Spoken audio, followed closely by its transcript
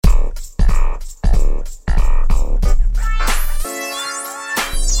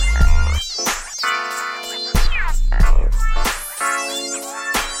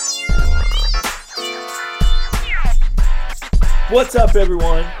What's up,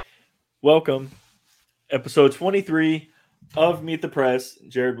 everyone? Welcome. Episode 23 of Meet the Press.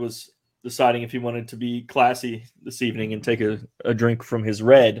 Jared was deciding if he wanted to be classy this evening and take a drink from his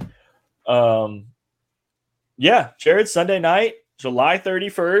red. Jared, Sunday night, July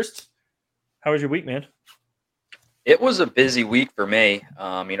 31st. How was your week, man? It was a busy week for me.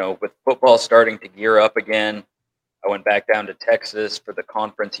 With football starting to gear up again, I went back down to Texas for the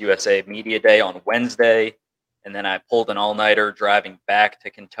Conference USA Media Day on Wednesday, and then I pulled an all-nighter driving back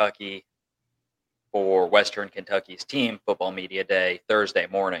to Kentucky for Western Kentucky's team football media day Thursday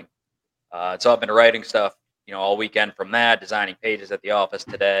morning. So I've been writing stuff, all weekend from that, designing pages at the office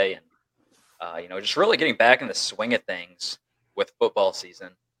today, and just really getting back in the swing of things with football season.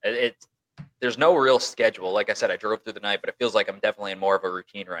 There's no real schedule. Like I said, I drove through the night, but it feels like I'm definitely in more of a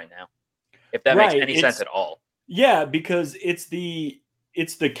routine right now, if that makes any sense at all. Yeah, because it's the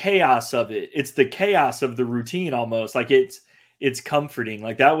chaos of it. It's the chaos of the routine almost. Like it's comforting.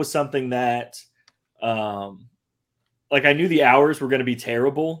 Like that was something that like I knew the hours were going to be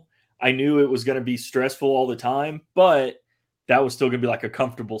terrible. I knew it was going to be stressful all the time, but that was still going to be like a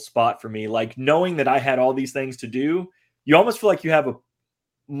comfortable spot for me. Like knowing that I had all these things to do, you almost feel like you have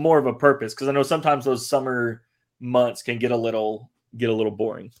more of a purpose, because I know sometimes those summer months can get a little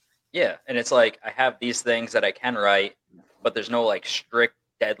boring. Yeah, and it's like I have these things that I can write, but there's no like strict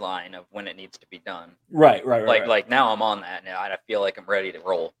deadline of when it needs to be done. Right. Like now I'm on that now, and I feel like I'm ready to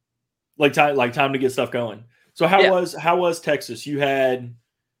roll. Like time to get stuff going. So how was Texas? You had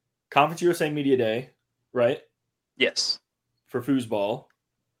Conference USA Media Day, right? Yes. For foosball.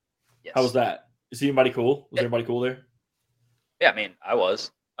 Yes. How was that? Is anybody cool? Was everybody cool there? Yeah, I mean, I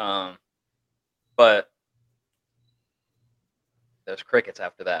was. But there's crickets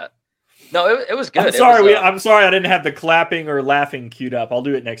after that. No, it was good. I'm sorry I didn't have the clapping or laughing queued up. I'll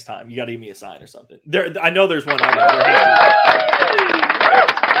do it next time. You got to give me a sign or something. I know there's one on there.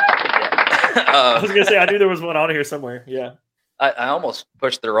 I was going to say, I knew there was one on here somewhere. Yeah. I almost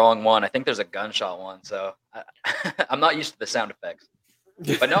pushed the wrong one. I think there's a gunshot one, so I'm not used to the sound effects.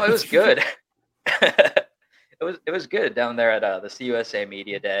 But no, it was good. It was good down there at the CUSA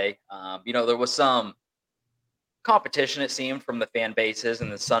Media Day. There was some competition, it seemed, from the fan bases in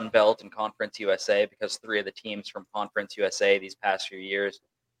the Sun Belt and Conference USA, because 3 of the teams from Conference USA these past few years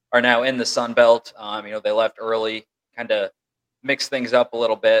are now in the Sun Belt. They left early, kind of mixed things up a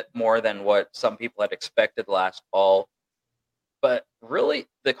little bit more than what some people had expected last fall. But really,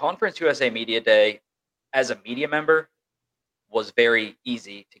 the Conference USA Media Day, as a media member, was very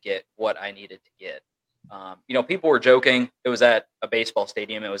easy to get what I needed to get. People were joking. It was at a baseball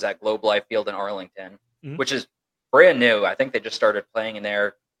stadium. It was at Globe Life Field in Arlington, which is brand new. I think they just started playing in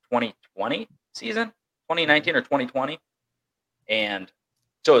their 2020 season, 2019 or 2020. And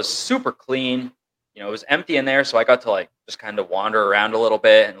so it was super clean. It was empty in there, so I got to just kind of wander around a little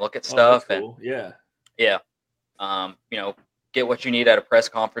bit and look at stuff. That's cool. Yeah. Get what you need out of press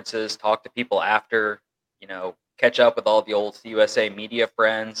conferences, talk to people after, catch up with all the old CUSA media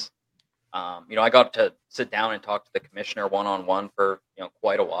friends. I got to sit down and talk to the commissioner one-on-one for,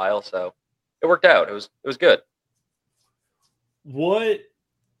 quite a while. So it worked out. It was good.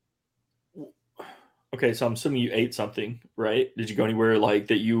 Okay, so I'm assuming you ate something, right? Did you go anywhere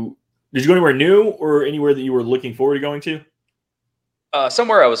did you go anywhere new or anywhere that you were looking forward to going to?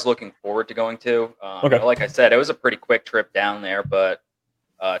 Somewhere I was looking forward to going to. Okay. Like I said, it was a pretty quick trip down there, but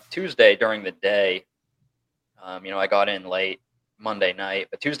Tuesday during the day, I got in late Monday night,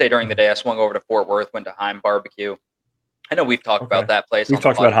 but Tuesday during the day, I swung over to Fort Worth, went to Heim Barbecue. I know we've talked about that place. We've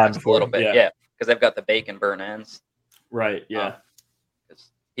talked about Heim before. A little bit, yeah, because they've got the bacon burn ends. Right, yeah.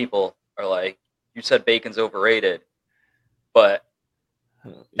 Because people are like, you said bacon's overrated, but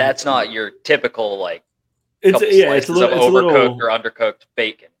that's not your typical it's a little overcooked or undercooked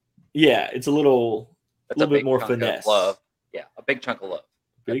bacon. Yeah, it's a little bit more finesse. Love. Yeah, a big chunk of love.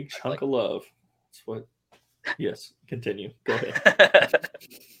 Big chunk of love. That's what. Yes, continue. Go ahead.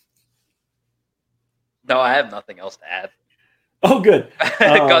 No, I have nothing else to add. Oh, good.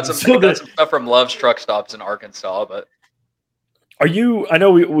 got some stuff from Love's Truck Stops in Arkansas, but. Are you? I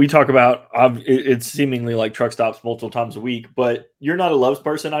know we talk about it's seemingly like truck stops multiple times a week, but you're not a Love's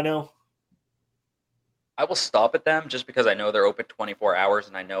person, I know. I will stop at them just because I know they're open 24 hours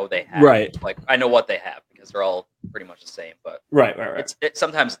and I know they have I know what they have because they're all pretty much the same. But right.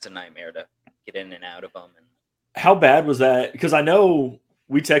 Sometimes it's a nightmare to get in and out of them. And how bad was that? Because I know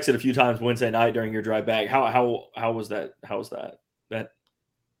we texted a few times Wednesday night during your drive back. How was that? How was that? The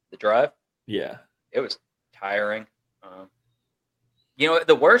drive? Yeah, it was tiring.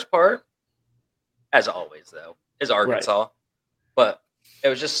 The worst part, as always, though, is Arkansas. Right. But it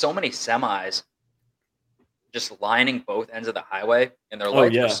was just so many semis just lining both ends of the highway, and their Oh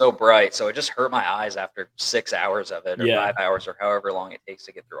lights were yeah. so bright, so it just hurt my eyes after 6 hours of it, or Yeah. 5 hours, or however long it takes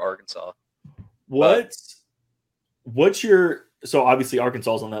to get through Arkansas. But What's your, so obviously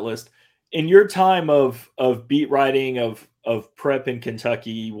Arkansas's on that list. In your time of beat writing, of prep in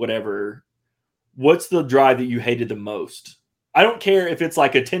Kentucky, whatever, what's the drive that you hated the most? I don't care if it's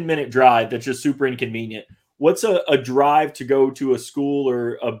like a 10-minute drive that's just super inconvenient. What's a drive to go to a school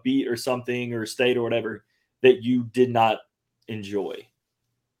or a beat or something or state or whatever that you did not enjoy?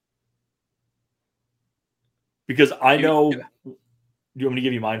 Because I know, do you want me to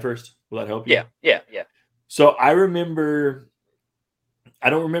give you mine first? Will that help you? yeah. So I remember, I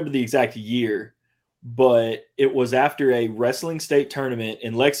don't remember the exact year, but it was after a wrestling state tournament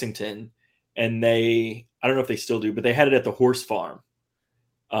in Lexington, and I don't know if they still do, but they had it at the horse farm,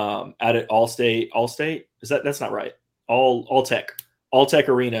 out at Allstate. That's not right. All Tech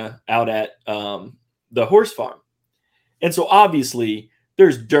Arena out at the horse farm. And so obviously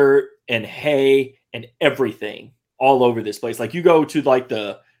there's dirt and hay and everything all over this place. Like you go to like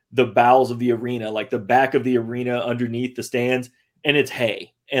the bowels of the arena, like the back of the arena underneath the stands, and it's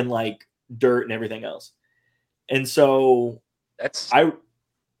hay and like dirt and everything else. And so that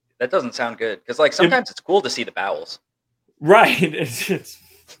doesn't sound good, because like sometimes it's cool to see the bowels. Right. It's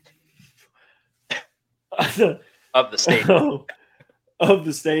of the stadium. Of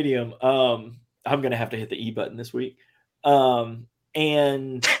the stadium. I'm gonna have to hit the E button this week.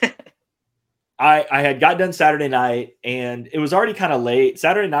 And I had got done Saturday night, and it was already kind of late.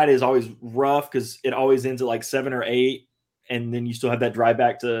 Saturday night is always rough because it always ends at like 7 or 8, and then you still have that drive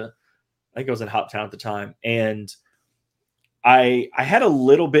back to, I think I was in Hoptown at the time, and I had a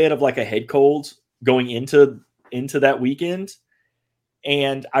little bit of like a head cold going into that weekend,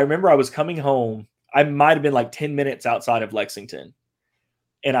 and I remember I was coming home. I might have been like 10 minutes outside of Lexington,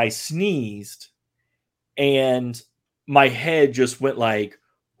 and I sneezed, and my head just went like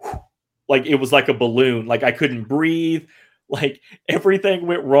it was like a balloon. Like I couldn't breathe. Like everything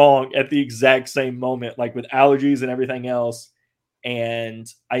went wrong at the exact same moment, like with allergies and everything else. And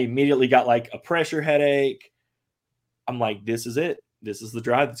I immediately got like a pressure headache. I'm like, this is it. This is the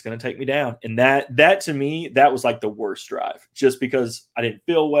drive that's going to take me down. And that to me, that was like the worst drive, just because I didn't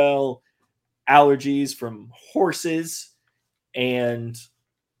feel well, allergies from horses, and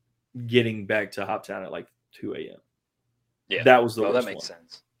getting back to Hoptown at like 2 a.m. Yeah, that was the worst that makes one.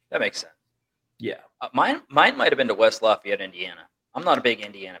 sense. That makes sense. Yeah. Mine might have been to West Lafayette, Indiana. I'm not a big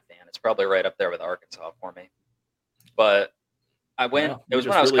Indiana fan. It's probably right up there with Arkansas for me. But I went. It was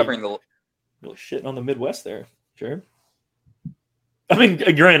when I was covering the. Really shitting on the Midwest there, sure. I mean,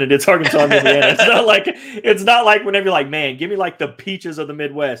 granted, it's Arkansas and Indiana. It's not like whenever you're like, man, give me like the peaches of the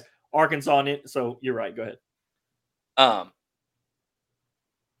Midwest, Arkansas and it. So you're right. Go ahead.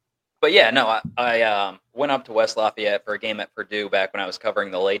 But yeah, no, I went up to West Lafayette for a game at Purdue back when I was covering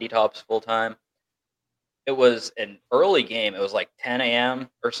the Lady Tops full time. It was an early game. It was like 10 a.m.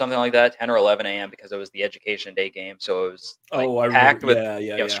 or something like that, 10 or 11 a.m. because it was the Education Day game. So it was packed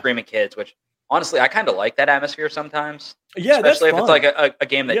with screaming kids, which honestly, I kind of like that atmosphere sometimes. Yeah, especially if fun. it's like a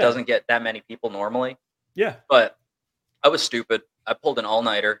game that doesn't get that many people normally. Yeah. But I was stupid. I pulled an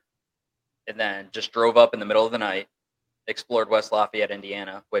all-nighter and then just drove up in the middle of the night, explored West Lafayette,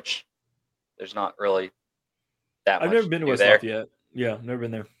 Indiana, which there's not really that much. I've never been to West Lafayette. Yeah, never been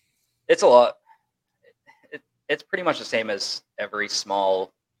there. It's a lot. It's pretty much the same as every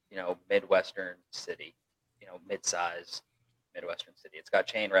small, Midwestern city, mid-size Midwestern city. It's got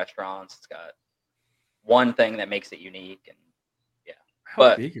chain restaurants. It's got one thing that makes it unique, and yeah.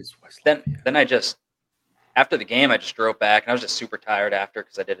 How big is West Lafayette? Then I just, after the game, I just drove back, and I was just super tired after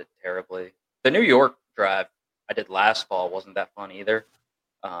because I did it terribly. The New York drive I did last fall wasn't that fun either.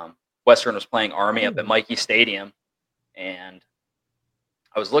 Western was playing Army up at Mikey Stadium, and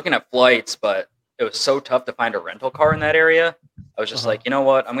I was looking at flights, but it was so tough to find a rental car in that area. I was just like, you know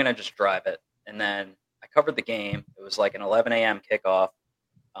what? I'm going to just drive it. And then I covered the game. It was like an 11 a.m. kickoff.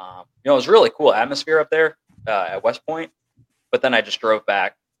 It was really cool atmosphere up there at West Point. But then I just drove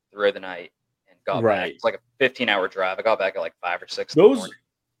back through the night and got back. It's like a 15-hour drive. I got back at like 5 or 6 in the morning.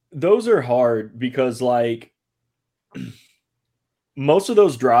 Those are hard because like most of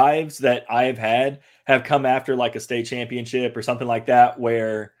those drives that I've had have come after like a state championship or something like that,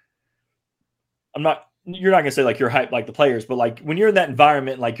 where you're not going to say like you're hyped like the players, but like when you're in that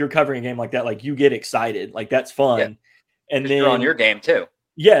environment, like you're covering a game like that, like you get excited, like that's fun. Yeah. And then you're on your game too.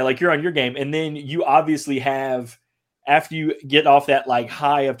 Yeah. Like you're on your game. And then you obviously have, after you get off that like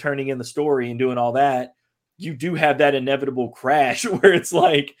high of turning in the story and doing all that, you do have that inevitable crash where it's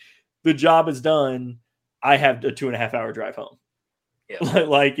like the job is done. I have a 2.5 hour drive home. Yeah.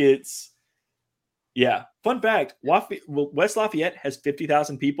 Like Yeah. Fun fact: West Lafayette has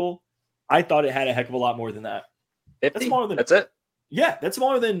 50,000 people. I thought it had a heck of a lot more than that. 50? That's smaller than That's it. Yeah, that's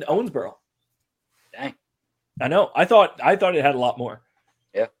smaller than Owensboro. Dang. I know. I thought it had a lot more.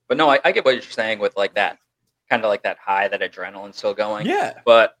 Yeah, but no, I get what you're saying with like that, kind of like that high, that adrenaline still going. Yeah.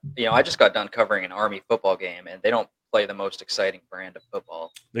 But I just got done covering an Army football game, and they don't play the most exciting brand of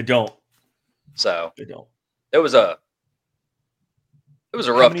football. They don't. So They don't. It was a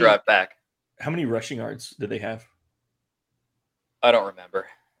rough drive back. How many rushing yards did they have? I don't remember.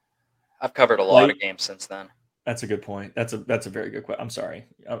 I've covered a lot of games since then. That's a good point. That's a very good question. I'm sorry.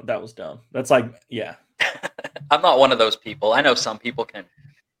 That was dumb. That's like, yeah. I'm not one of those people. I know some people can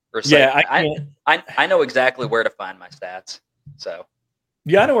recite. Yeah, I know exactly where to find my stats. So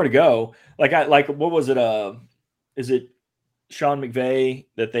yeah, I know where to go. Like what was it? Is it Sean McVay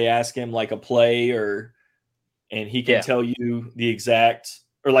that they ask him like a play and he can tell you the exact,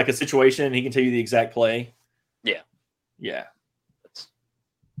 or like a situation and he can tell you the exact play? Yeah. Yeah.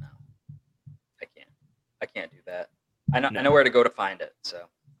 No, I can't do that. I know where to go to find it.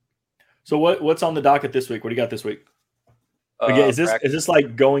 So what's on the docket this week? What do you got this week? Again, is this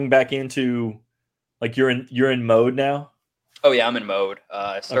like going back into like you're in mode now? Oh yeah, I'm in mode.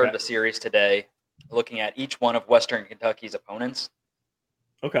 I started a series today looking at each one of Western Kentucky's opponents.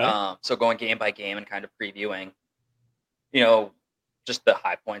 Okay. So going game by game and kind of previewing, just the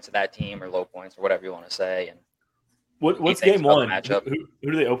high points of that team or low points or whatever you want to say. And what's game one?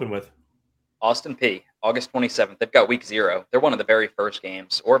 Who do they open with? Austin Peay, August 27th. They've got week 0. They're one of the very first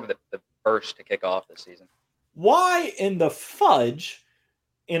games, or the first to kick off this season. Why in the fudge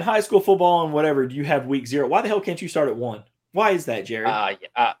in high school football and whatever do you have week 0? Why the hell can't you start at 1? Why is that, Jerry?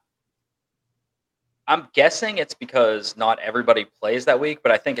 I'm guessing it's because not everybody plays that week,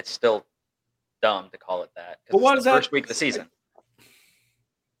 but I think it's still dumb to call it that. But what is that? First week of the season.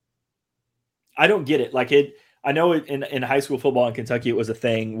 I don't get it. I know in high school football in Kentucky, it was a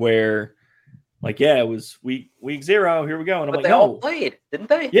thing where, it was week 0. Here we go, and I'm they all played, didn't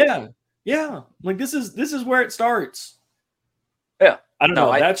they? Yeah, yeah. Like this is where it starts. Yeah, I don't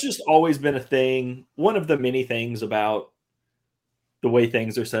know. That's just always been a thing. One of the many things about the way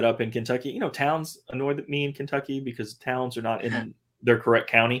things are set up in Kentucky. Towns annoy me in Kentucky because towns are not in their correct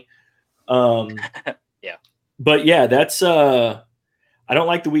county. Yeah. But yeah, that's I don't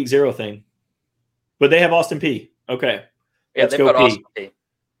like the week 0 thing. But they have Austin Peay. Okay. Yeah, they've got Austin Peay.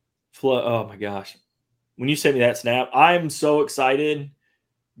 Oh my gosh. When you sent me that snap, I'm so excited.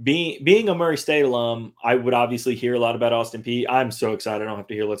 Being a Murray State alum, I would obviously hear a lot about Austin Peay. I'm so excited I don't have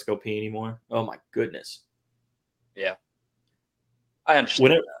to hear Let's Go Peay anymore. Oh my goodness. Yeah. I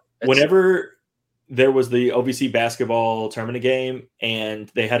understand. Whenever there was the OVC basketball tournament game and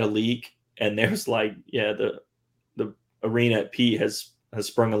they had a leak and there's the arena at Peay has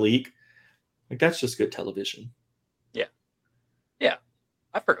sprung a leak. That's just good television. Yeah. Yeah.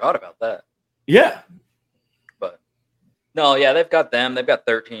 I forgot about that. Yeah. But no, yeah, they've got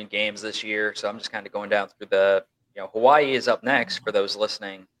 13 games this year. So I'm just kind of going down through Hawaii is up next for those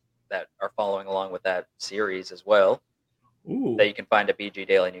listening that are following along with that series as well. Ooh. That you can find at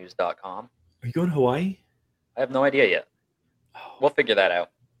bgdailynews.com. Are you going to Hawaii? I have no idea yet. We'll figure that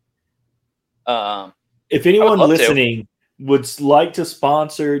out. If anyone listening would like to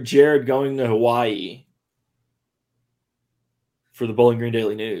sponsor Jared going to Hawaii for the Bowling Green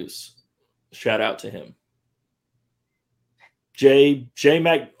Daily News, shout out to him. J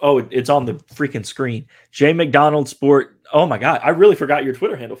Mac. Oh, it's on the freaking screen. J McDonald Sport. Oh my God, I really forgot your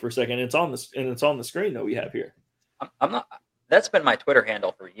Twitter handle for a second. It's on the screen that we have here. I'm not. That's been my Twitter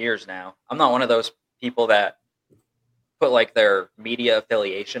handle for years now. I'm not one of those people that put their media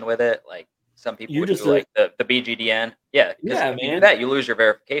affiliation with it. Like some people would do the BGDN. Yeah, man. You do that, you lose your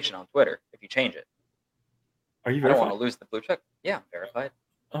verification on Twitter if you change it. Are you verified? I don't want to lose the blue check. Yeah, I'm verified.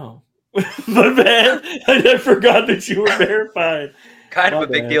 Oh, my bad. I forgot that you were verified. Kind of a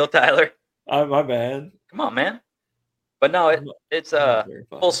big deal, Tyler. My bad. Come on, man. But no, it's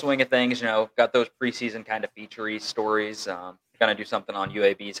full swing of things. Got those preseason kind of feature-y stories. Gonna do something on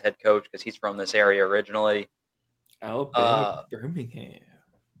UAB's head coach because he's from this area originally. Alabama, Birmingham.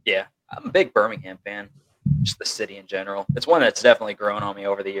 Yeah, I'm a big Birmingham fan. Just the city in general. It's one that's definitely grown on me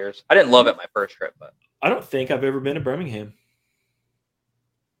over the years. I didn't love it my first trip, but I don't think I've ever been to Birmingham.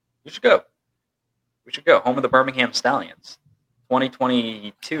 We should go. Home of the Birmingham Stallions,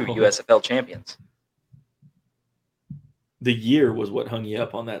 2022 USFL champions. The year was what hung you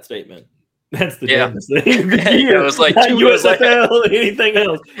up on that statement. That's the damnest thing. The year. It was like not USFL, anything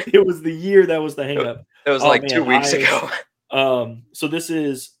else. It was the year that was the hang up. It was 2 weeks ago. So this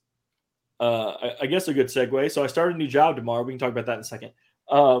is, I guess, a good segue. So I started a new job tomorrow. We can talk about that in a second.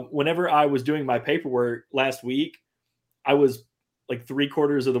 whenever I was doing my paperwork last week, I was like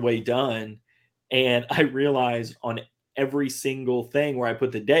 3/4 of the way done, and I realized on every single thing where I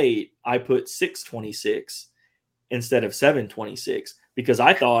put the date, I put 6/26 instead of 7/26 because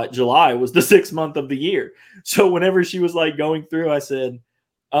I thought July was the 6th month of the year. So whenever she was like going through, I said,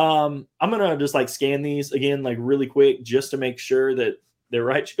 I'm gonna just like scan these again like really quick just to make sure that they're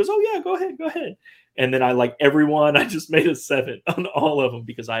right. She goes, oh yeah, go ahead. And then I like everyone, I just made a 7 on all of them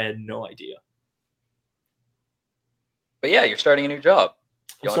because I had no idea. But yeah, you're starting a new job.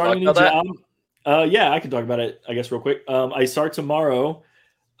 I'm starting a new job. Yeah, I can talk about it, I guess, real quick. I start tomorrow.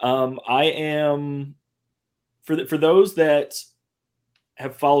 I am for those that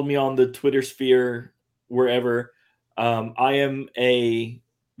have followed me on the Twitter sphere, wherever. I am a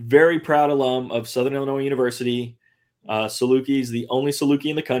very proud alum of Southern Illinois University. Saluki is the only Saluki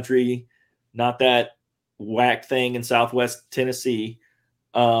in the country, not that whack thing in Southwest Tennessee.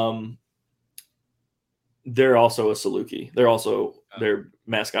 They're also a Saluki. Their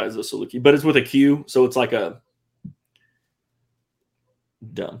mascot is a Saluki, but it's with a Q, so it's like a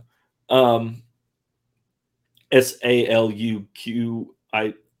dumb. SALUQ.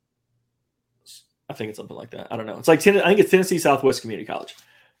 I think it's something like that. I don't know. It's like I think it's Tennessee Southwest Community College.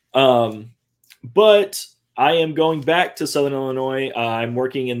 But I am going back to Southern Illinois. I'm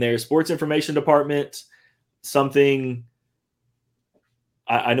working in their sports information department. Something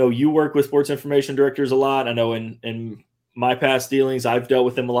I know you work with sports information directors a lot. I know in my past dealings, I've dealt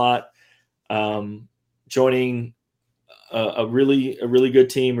with them a lot. Joining a really good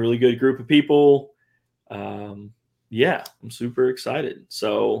team, a really good group of people. Yeah, I'm super excited.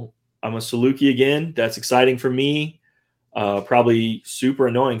 So I'm a Saluki again. That's exciting for me. Probably super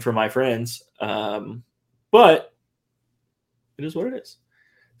annoying for my friends. But it is what it is.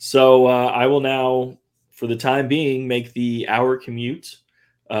 So I will now, for the time being, make the hour commute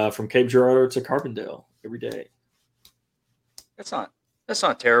from Cape Girardeau to Carbondale every day. That's not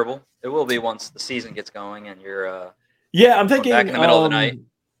terrible. It will be once the season gets going and you're yeah, I'm thinking back in the middle of the night.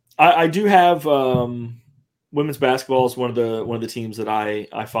 I do have women's basketball is one of the teams that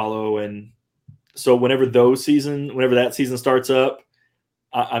I follow, and so whenever that season starts up,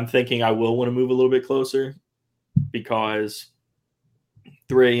 I'm thinking I will want to move a little bit closer because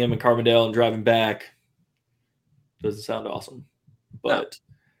 3 a.m. in Carbondale and driving back doesn't sound awesome. But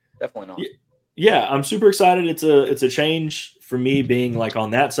no, definitely not. Yeah, I'm super excited. It's a change for me being like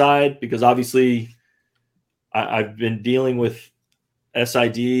on that side because obviously I've been dealing with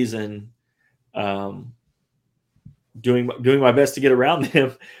SIDs and doing my best to get around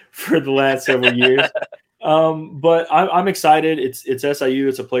them for the last several years. But I'm excited. It's SIU.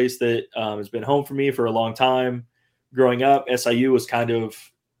 It's a place that has been home for me for a long time. Growing up, SIU was kind of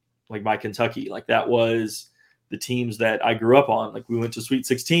like my Kentucky. Like that was the teams that I grew up on. Like we went to Sweet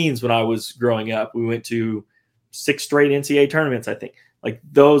 16s when I was growing up. We went to 6 straight NCAA tournaments, I think. Like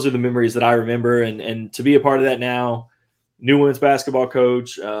those are the memories that I remember. And to be a part of that now, new women's basketball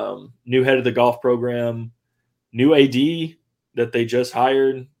coach, new head of the golf program, new AD that they just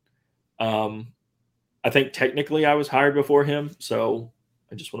hired. I think technically I was hired before him, so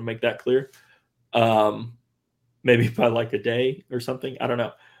I just want to make that clear. Maybe by like a day or something. I don't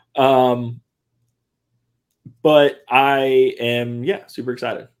know. But I am, super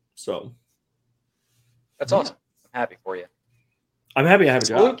excited. So that's awesome. I'm happy for you. I'm happy I have a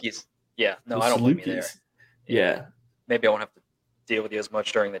job. Yeah, no, I don't blame you there. Yeah. Maybe I won't have to deal with you as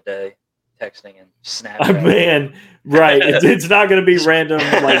much during the day, texting and Snapchat. Man, right. It's not going to be random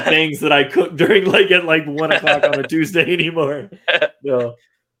like things that I cook during at 1 o'clock on a Tuesday anymore. No.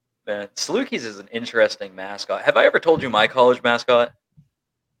 Man, Salukis is an interesting mascot. Have I ever told you my college mascot?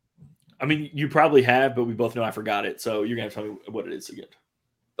 I mean, you probably have, but we both know I forgot it. So you're going to tell me what it is again.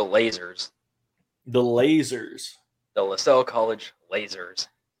 The Lasers. The Lasers. The LaSalle College Lasers.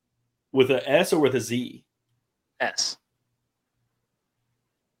 With an S or with a Z? S.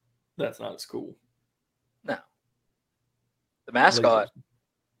 That's not as cool. No. The mascot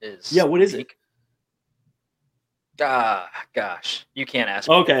is... Yeah, what is it? Gosh. You can't ask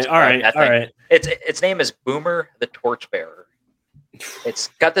me. Okay, all right. Its name is Boomer the Torchbearer. It's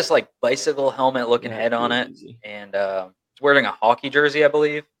got this like bicycle helmet looking head on it, and it's wearing a hockey jersey, I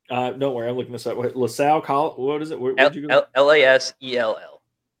believe. Don't worry, I'm looking this up. LaSalle College. What is it? Where'd you go? LASELL.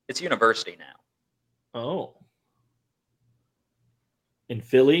 It's university now. Oh. In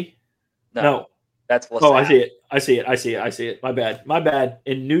Philly? No. That's LaSalle. Oh, I see it. My bad.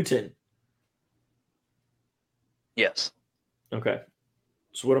 In Newton. Yes. Okay.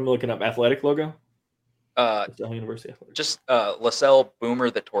 So what I'm looking up, athletic logo? LaSalle University Athletic. Just LaSalle Boomer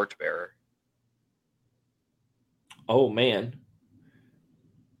the Torchbearer. Oh man.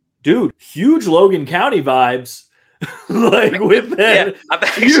 Dude, huge Logan County vibes. Like with that, yeah, I've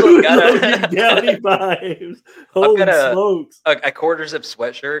actually got Logan County vibes. I've got Holy smokes! a quarter zip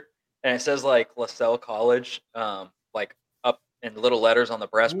sweatshirt, and it says like LaSalle College, like up in little letters on the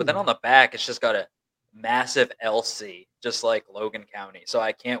breast, but then on the back it's just got a massive LC, just like Logan County. So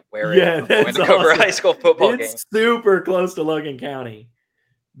I can't wear it. Yeah, I'm going that's to cover a awesome. high school football game. It's super close to Logan County.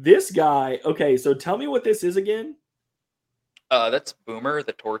 This guy, okay, so tell me what this is again. That's Boomer,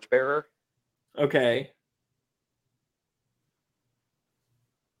 the torchbearer. Okay.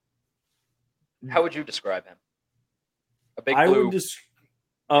 How would you describe him? A big I blue would just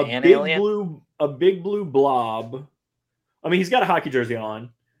man alien? a big blue blob. I mean, he's got a hockey jersey on.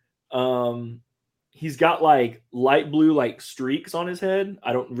 He's got like light blue like streaks on his head.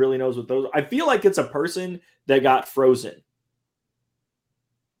 I don't really know what those. I feel like it's a person that got frozen.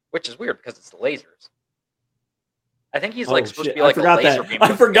 Which is weird because it's the lasers. I think he's like supposed to be like a forgot laser that. beam.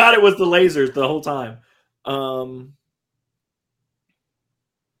 I forgot it was the lasers the whole time.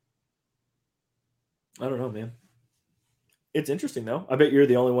 I don't know, man. It's interesting though. I bet you're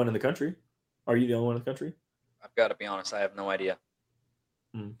the only one in the country. Are you the only one in the country? I've got to be honest, I have no idea.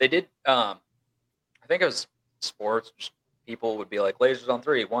 They did I think it was sports. People would be like, lasers on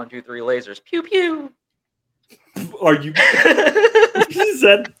 3, 1, 2, 3 lasers. Pew pew. Are you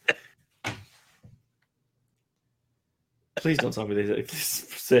said please don't tell me they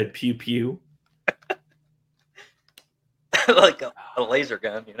said pew pew. Like a laser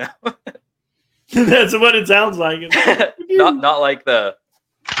gun, you know. That's what it sounds like. not like the.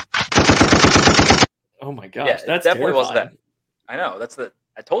 Oh my gosh, Yeah, that's definitely terrifying. wasn't that. I know that's the.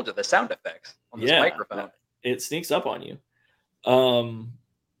 I told you the sound effects on this microphone. It sneaks up on you.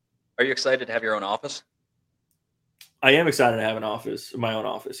 Are you excited to have your own office? I am excited to have my own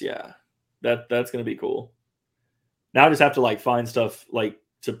office. Yeah, that's gonna be cool. Now I just have to like find stuff like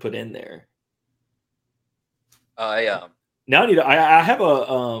to put in there. Now I need. I have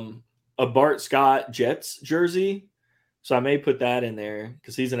a Bart Scott Jets jersey, so I may put that in there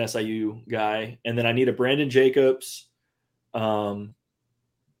because he's an SIU guy. And then I need a Brandon Jacobs, Jeremy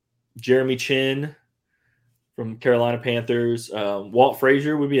Chin from Carolina Panthers. Walt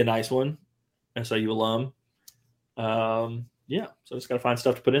Frazier would be a nice one, SIU alum. Yeah, so I just got to find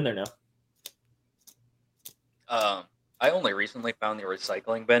stuff to put in there now. I only recently found the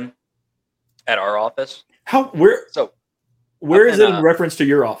recycling bin at our office. Where is it in reference to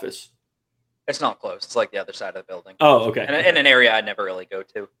your office? It's not close. It's like the other side of the building. Oh, okay. And in an area I never really go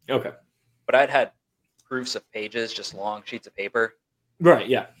to. Okay. But I'd had proofs of pages, just long sheets of paper. Right,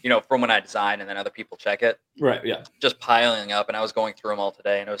 yeah. You know, from when I design and then other people check it. Right, yeah. Just piling up, and I was going through them all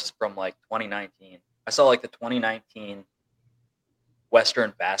today, and it was from like 2019. I saw like the 2019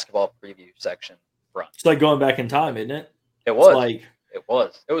 Western basketball preview section front. It's like going back in time, isn't it? It was.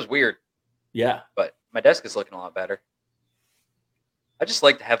 It was weird. Yeah. But my desk is looking a lot better. I just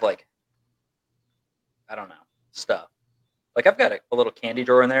like to have like, I don't know, stuff. Like I've got a little candy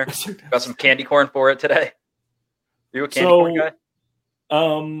drawer in there. Got some candy corn for it today. Are you a candy corn guy?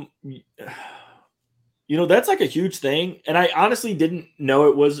 You know, that's like a huge thing. And I honestly didn't know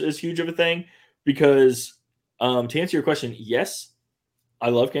it was as huge of a thing because to answer your question, yes, I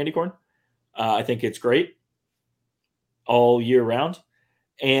love candy corn. I think it's great all year round.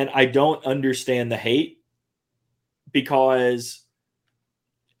 And I don't understand the hate because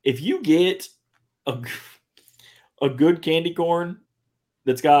if you get a good candy corn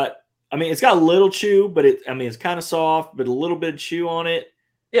that's got, I mean, it's got a little chew, but it's kind of soft, but a little bit of chew on it.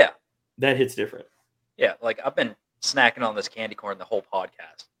 Yeah. That hits different. Yeah. Like I've been snacking on this candy corn the whole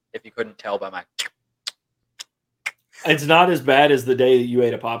podcast. If you couldn't tell by my. It's not as bad as the day that you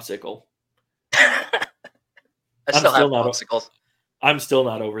ate a popsicle. I still have popsicles. I'm still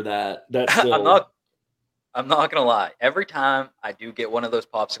not over that. That's still... I'm not gonna lie. Every time I do get one of those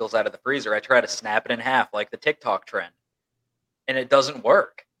popsicles out of the freezer, I try to snap it in half like the TikTok trend, and it doesn't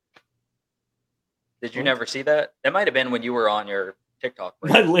work. Did you never see that? That might have been when you were on your TikTok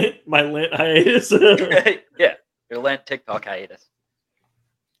break. My Lent hiatus. Yeah, your Lent TikTok hiatus.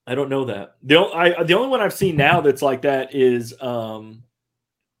 I don't know that. The only one I've seen now that's like that is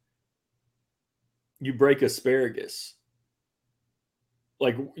you break asparagus.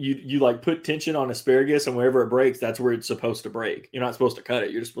 Like you like put tension on asparagus, and wherever it breaks, that's where it's supposed to break. You're not supposed to cut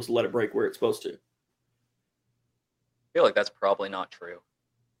it. You're just supposed to let it break where it's supposed to. I feel like that's probably not true,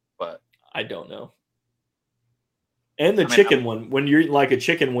 but I don't know. And the chicken one, when you're like a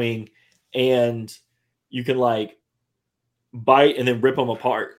chicken wing and you can like bite and then rip them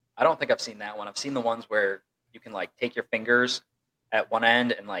apart. I don't think I've seen that one. I've seen the ones where you can like take your fingers at one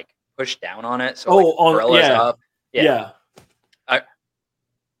end and like push down on it. So up. Yeah.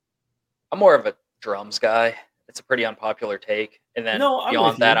 I'm more of a drums guy. It's a pretty unpopular take. And then No, I'm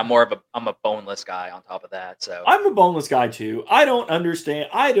beyond with that, you. I'm a boneless guy on top of that. So I'm a boneless guy too. I don't understand.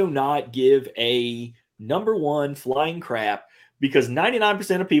 I do not give a number one flying crap because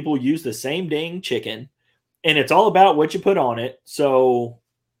 99% of people use the same dang chicken and it's all about what you put on it. So,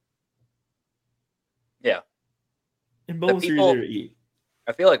 yeah, and the boneless are people. easier to eat.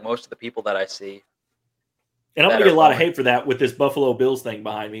 I feel like most of the people that I see And I'm that going to are get a lot of bone, hate for that with this Buffalo Bills thing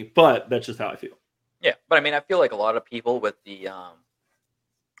behind me, but that's just how I feel. yeah, but I mean, I feel like a lot of people with the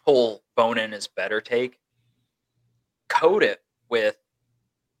whole bone in is better take coat it with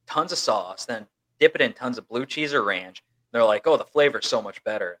tons of sauce, then dip it in tons of blue cheese or ranch. They're like, oh, the flavor's so much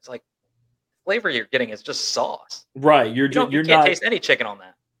better. It's like the flavor you're getting is just sauce. Right. You You can't not taste any chicken on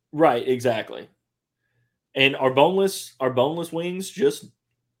that. right. Exactly. And our boneless wings just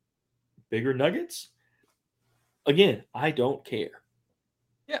bigger nuggets? Again, I don't care.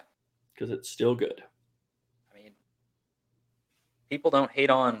 Yeah. Because it's still good. I mean, people don't hate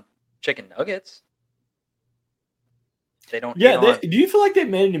on chicken nuggets. They don't hate on Do you feel like they've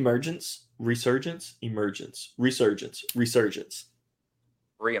made an resurgence, re-emergence.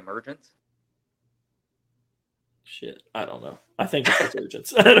 Shit, I don't know. I think it's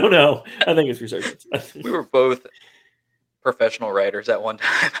resurgence. I don't know. I think it's resurgence. We were both professional writers at one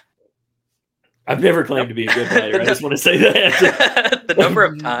time. I've never claimed to be a good writer. I just want to say that. The number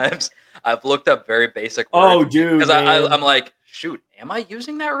of times I've looked up very basic words. Oh, dude. Because I'm like, shoot, am I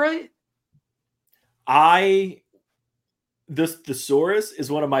using that right? The thesaurus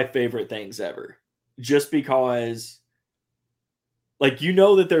is one of my favorite things ever. Just because, like, you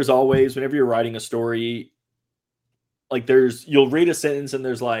know that there's always, whenever you're writing a story, like you'll read a sentence and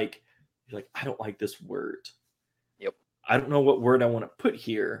there's like, you're like, I don't like this word. Yep. I don't know what word I want to put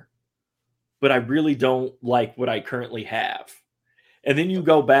here, but I really don't like what I currently have. And then you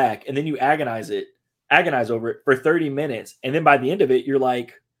go back and then you agonize over it for 30 minutes. And then by the end of it, you're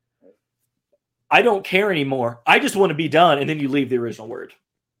like, I don't care anymore. I just want to be done. And then you leave the original word.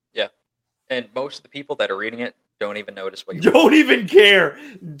 Yeah. And most of the people that are reading it don't even notice what you don't even care.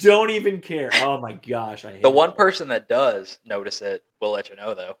 Don't even care. Oh my gosh. I hate the one person that does notice it will let you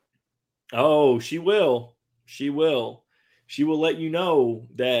know though. Oh, she will. She will. She will let you know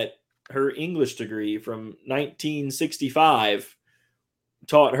that her English degree from 1965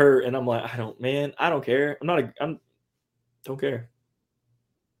 taught her. And I'm like, I don't care. Don't care.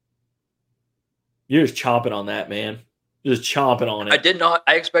 You're just chomping on that, man. You're just chomping on it.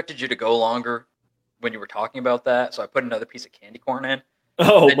 I expected you to go longer when you were talking about that, so I put another piece of candy corn in.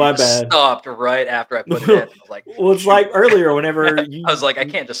 Oh, my bad. Stopped right after I put it in. I was like, well, it's like earlier whenever you... I was like, I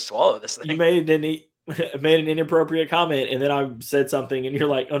can't just swallow this thing. You made an inappropriate comment, and then I said something, and you're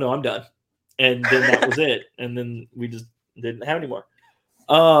like, oh, no, I'm done. And then that was it. And then we just didn't have any more.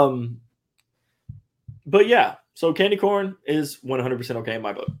 But yeah, so candy corn is 100% okay in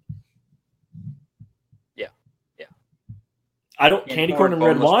my book. Candy corn and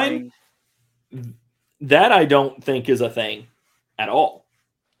red wine, that I don't think is a thing at all.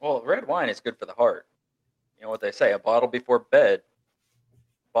 Well, red wine is good for the heart. You know what they say, a bottle of red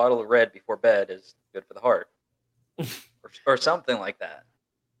before bed is good for the heart. or something like that.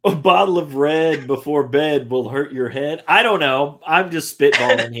 A bottle of red before bed will hurt your head. I don't know. I'm just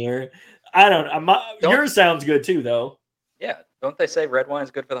spitballing here. I don't. Yours sounds good too, though. Yeah. Don't they say red wine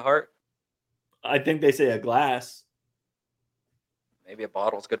is good for the heart? I think they say a glass. Maybe a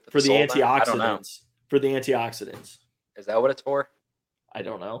bottle's good for the antioxidants. I don't know. For the antioxidants. Is that what it's for? I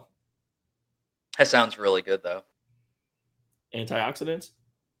don't know. That sounds really good, though. Antioxidants?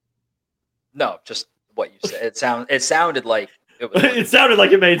 No, just what you said. It sounded like it was. It sounded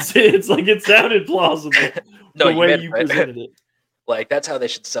like it made sense. Like it sounded plausible. No, the way you presented it. Like that's how they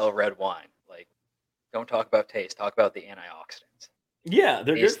should sell red wine. Like, don't talk about taste. Talk about the antioxidants. Yeah,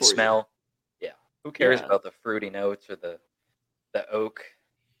 they're taste, good for smell. You. Yeah. Who cares about the fruity notes or the oak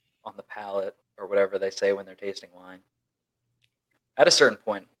on the palate or whatever they say when they're tasting wine? At a certain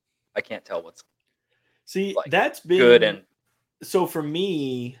point, I can't tell what's that's been good. And so for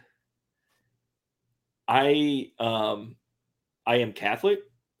me, I am Catholic,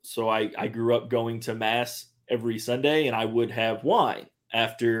 so I grew up going to mass every Sunday, and I would have wine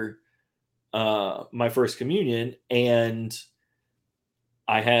after my first communion, and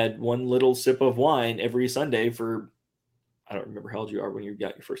I had one little sip of wine every Sunday for, I don't remember how old you are when you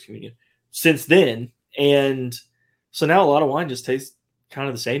got your first communion, since then. And so now a lot of wine just tastes kind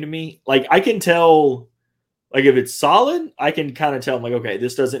of the same to me. Like I can tell, like if it's solid, I can kind of tell I'm like, okay,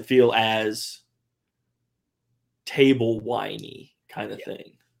 this doesn't feel as table winey kind of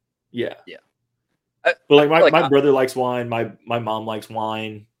thing. Yeah. Yeah. But like my brother likes wine. My mom likes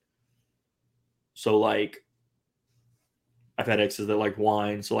wine. So like I've had exes that like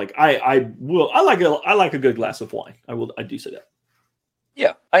wine. So like I like a good glass of wine. I do say that.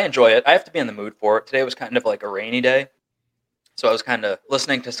 Yeah, I enjoy it. I have to be in the mood for it. Today was kind of like a rainy day, so I was kind of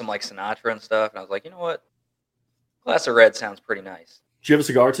listening to some like Sinatra and stuff, and I was like, you know what, glass of red sounds pretty nice. Do you have a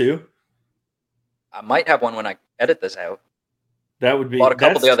cigar too? I might have one when I edit this out. That would be Bought a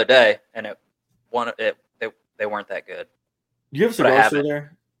couple that's. the other day, and they weren't that good. Do you have a But I cigar store haven't.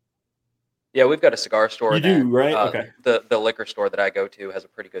 there? Yeah, we've got a cigar store. You And then do, right? Okay. the liquor store that I go to has a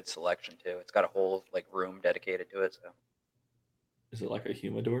pretty good selection too. It's got a whole like room dedicated to it. So Is it like a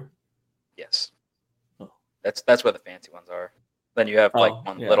humidor? yes, Oh. that's where the fancy ones are. Then you have like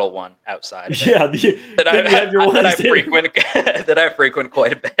one little one outside. Yeah, that I frequent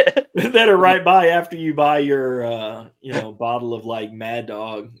quite a bit. That are right by after you buy your bottle of like Mad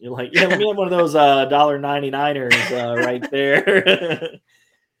Dog. You're like, yeah, let me have one of those $1.99ers right there.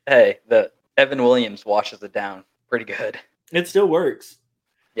 Hey, the Evan Williams washes it down pretty good. It still works.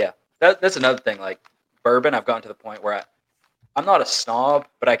 Yeah, that's another thing. Like bourbon, I've gotten to the point where I'm not a snob,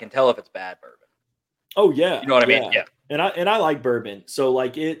 but I can tell if it's bad bourbon. Oh yeah, you know what I mean? Yeah. And I like bourbon, so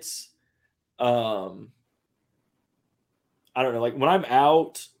like it's, I don't know, like when I'm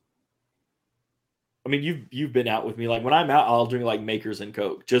out. I mean, you've been out with me. Like when I'm out, I'll drink like Makers and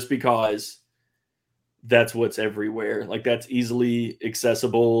Coke just because that's what's everywhere. Like that's easily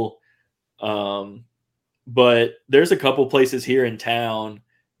accessible. But there's a couple places here in town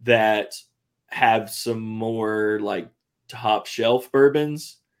that have some more like top shelf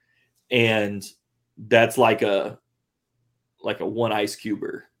bourbons, and that's like a one ice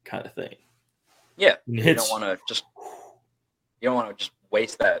cuber kind of thing. Yeah, you don't want to just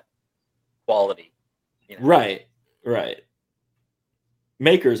waste that quality. You know? Right.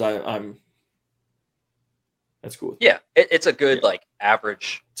 Makers, I'm. That's cool. Yeah, it's a good like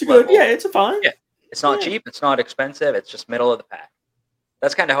average. It's a good. Yeah, it's a fine. Yeah, it's not cheap. It's not expensive. It's just middle of the pack.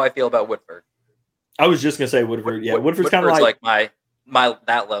 That's kind of how I feel about Woodford. I was just gonna say Woodford. Yeah, Woodford's kind of like my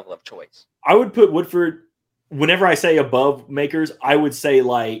that level of choice. I would put Woodford. Whenever I say above Makers, I would say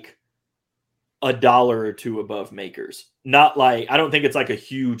like $1 or $2 above Makers. Not like, I don't think it's like a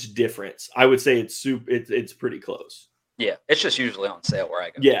huge difference. I would say it's pretty close. Yeah, it's just usually on sale where I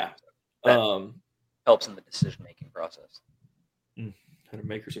go. Yeah, so helps in the decision making process. Had a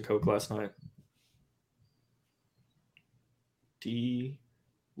Makers and Coke last night.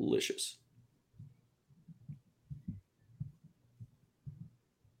 Delicious.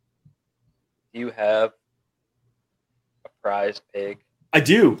 Do you have a prize pig? I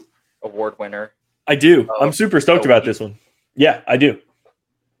do. Award winner? I do. I'm super stoked about this one. Yeah, I do.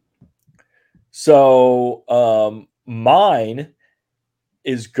 So mine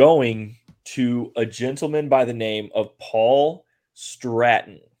is going to a gentleman by the name of Paul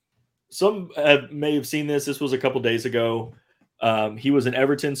Stratton. Some may have seen this. This was a couple days ago. He was an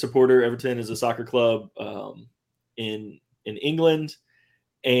Everton supporter. Everton is a soccer club in England,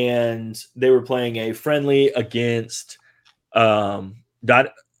 and they were playing a friendly against Dynamo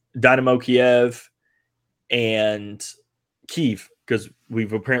Kiev and Kyiv, because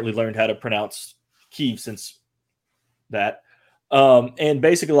we've apparently learned how to pronounce Kyiv since that. And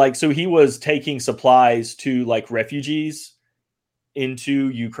basically, like, so he was taking supplies to like refugees into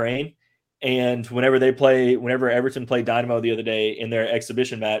Ukraine. And whenever Everton played Dynamo the other day in their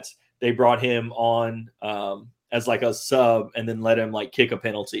exhibition match, they brought him on as like a sub and then let him like kick a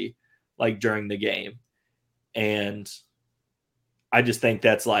penalty like during the game. And I just think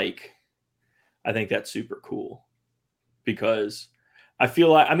that's super cool, because I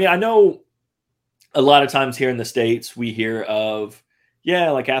feel like, I mean, I know a lot of times here in the States we hear of,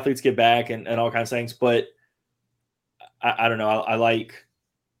 like athletes get back and all kinds of things, but I don't know. I like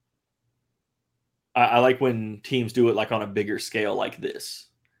when teams do it like on a bigger scale like this.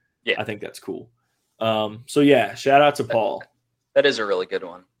 Yeah. I think that's cool. So yeah, shout out to Paul. That is a really good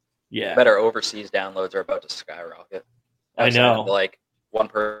one. Yeah. Better overseas downloads are about to skyrocket. I know. Like one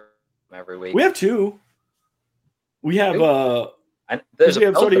per every week. We have two. We have there's we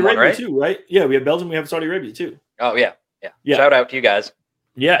have Saudi Arabia one, right? too, right? Yeah, we have Belgium. We have Saudi Arabia too. Oh yeah. Shout out to you guys.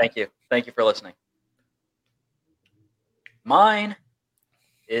 Yeah. Thank you for listening. Mine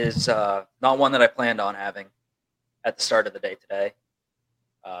is not one that I planned on having at the start of the day today.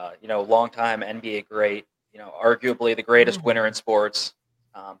 Longtime NBA great, arguably the greatest winner in sports,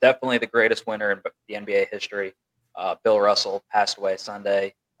 definitely the greatest winner in the NBA history. Bill Russell passed away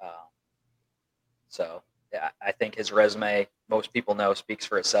Sunday. So yeah, I think his resume, most people know, speaks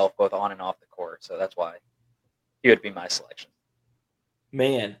for itself both on and off the court. So that's why he would be my selection.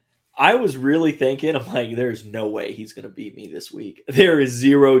 Man, I was really thinking, I'm like, there's no way he's going to beat me this week. There is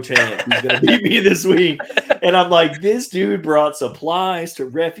zero chance he's going to beat me this week. And I'm like, this dude brought supplies to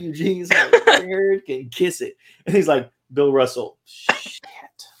refugees. Like, can kiss it. And he's like, Bill Russell. Shit.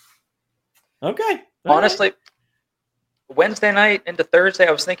 Okay. Honestly, Wednesday night into Thursday,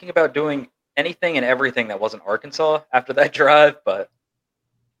 I was thinking about doing anything and everything that wasn't Arkansas after that drive, but.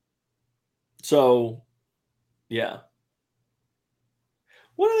 So, yeah.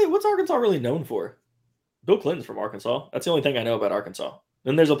 What's Arkansas really known for? Bill Clinton's from Arkansas. That's the only thing I know about Arkansas.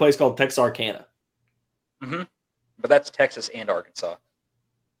 Then there's a place called Texarkana. Mm-hmm. But that's Texas and Arkansas.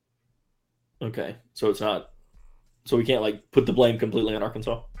 Okay, so it's not. So we can't like put the blame completely on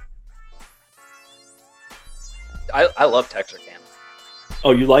Arkansas. I love Texarkana.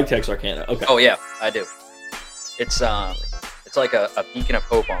 Oh, you like Texarkana? Okay. Oh yeah, I do. It's like a beacon of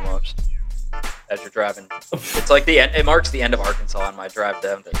hope almost. As you're driving, it's like the end. It marks the end of Arkansas on my drive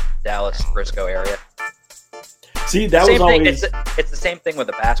down to Dallas, Frisco area. See, that was always. It's the same thing with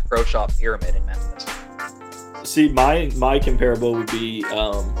the Bass Pro Shop Pyramid in Memphis. See, my comparable would be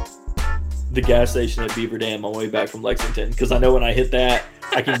the gas station at Beaver Dam on the way back from Lexington, because I know when I hit that,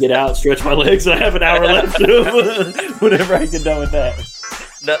 I can get out, stretch my legs, and I have an hour left whenever I get done with that.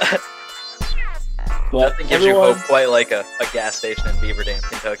 No, nothing gives you hope quite like a gas station in Beaver Dam,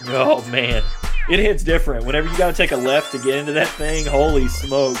 Kentucky. Oh man. It hits different. Whenever you got to take a left to get into that thing, holy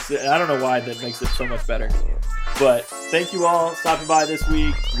smokes. I don't know why that makes it so much better. But thank you all stopping by this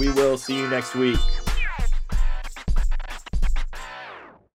week. We will see you next week.